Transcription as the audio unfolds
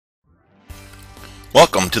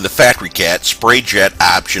Welcome to the FactoryCat Spray Jet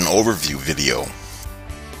Option Overview video.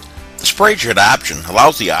 The Spray Jet option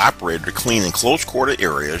allows the operator to clean enclosed quarter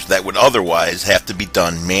areas that would otherwise have to be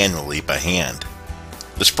done manually by hand.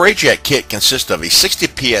 The Spray Jet kit consists of a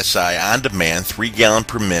 60 psi on-demand 3 gallon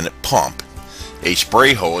per minute pump, a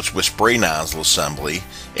spray hose with spray nozzle assembly,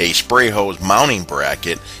 a spray hose mounting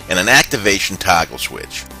bracket, and an activation toggle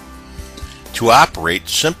switch. To operate,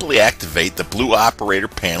 simply activate the blue operator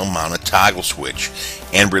panel mounted toggle switch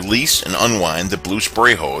and release and unwind the blue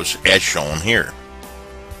spray hose as shown here.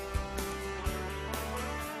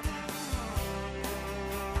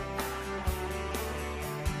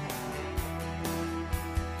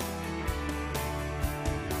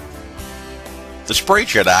 The Spray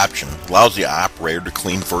Jet option allows the operator to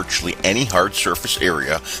clean virtually any hard surface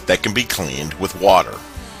area that can be cleaned with water.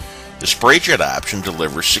 The Spray Jet option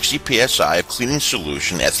delivers 60 psi of cleaning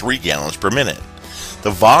solution at 3 gallons per minute. The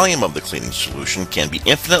volume of the cleaning solution can be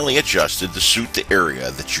infinitely adjusted to suit the area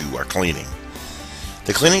that you are cleaning.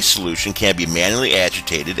 The cleaning solution can be manually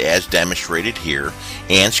agitated as demonstrated here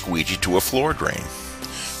and squeegeed to a floor drain.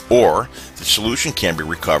 Or the solution can be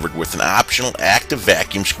recovered with an optional active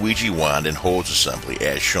vacuum squeegee wand and hose assembly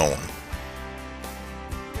as shown.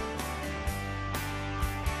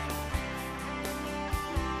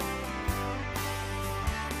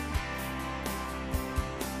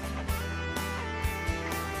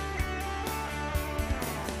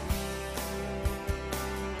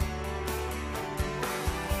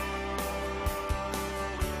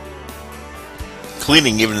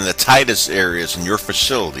 Cleaning even in the tightest areas in your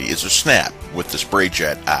facility is a snap with the Spray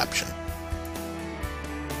Jet option.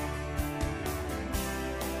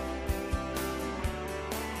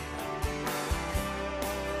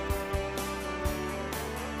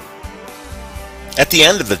 At the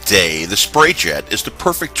end of the day, the Spray Jet is the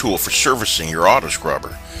perfect tool for servicing your auto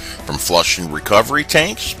scrubber. From flushing recovery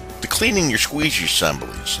tanks to cleaning your squeegee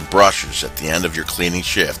assemblies and brushes at the end of your cleaning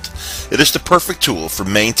shift, it is the perfect tool for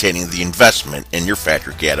maintaining the investment in your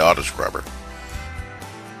FactoryCat auto scrubber.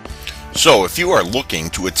 So if you are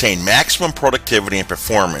looking to attain maximum productivity and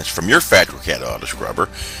performance from your FactoryCat auto scrubber,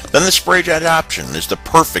 then the Spray Jet option is the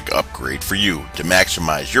perfect upgrade for you to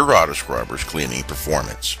maximize your auto scrubber's cleaning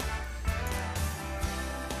performance.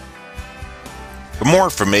 For more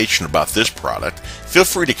information about this product, feel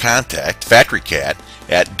free to contact FactoryCat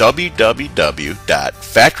at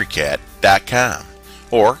www.factorycat.com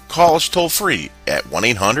or call us toll free at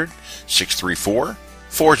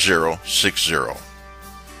 1-800-634-4060.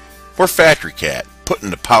 We're FactoryCat,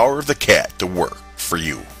 putting the power of the cat to work for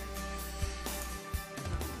you.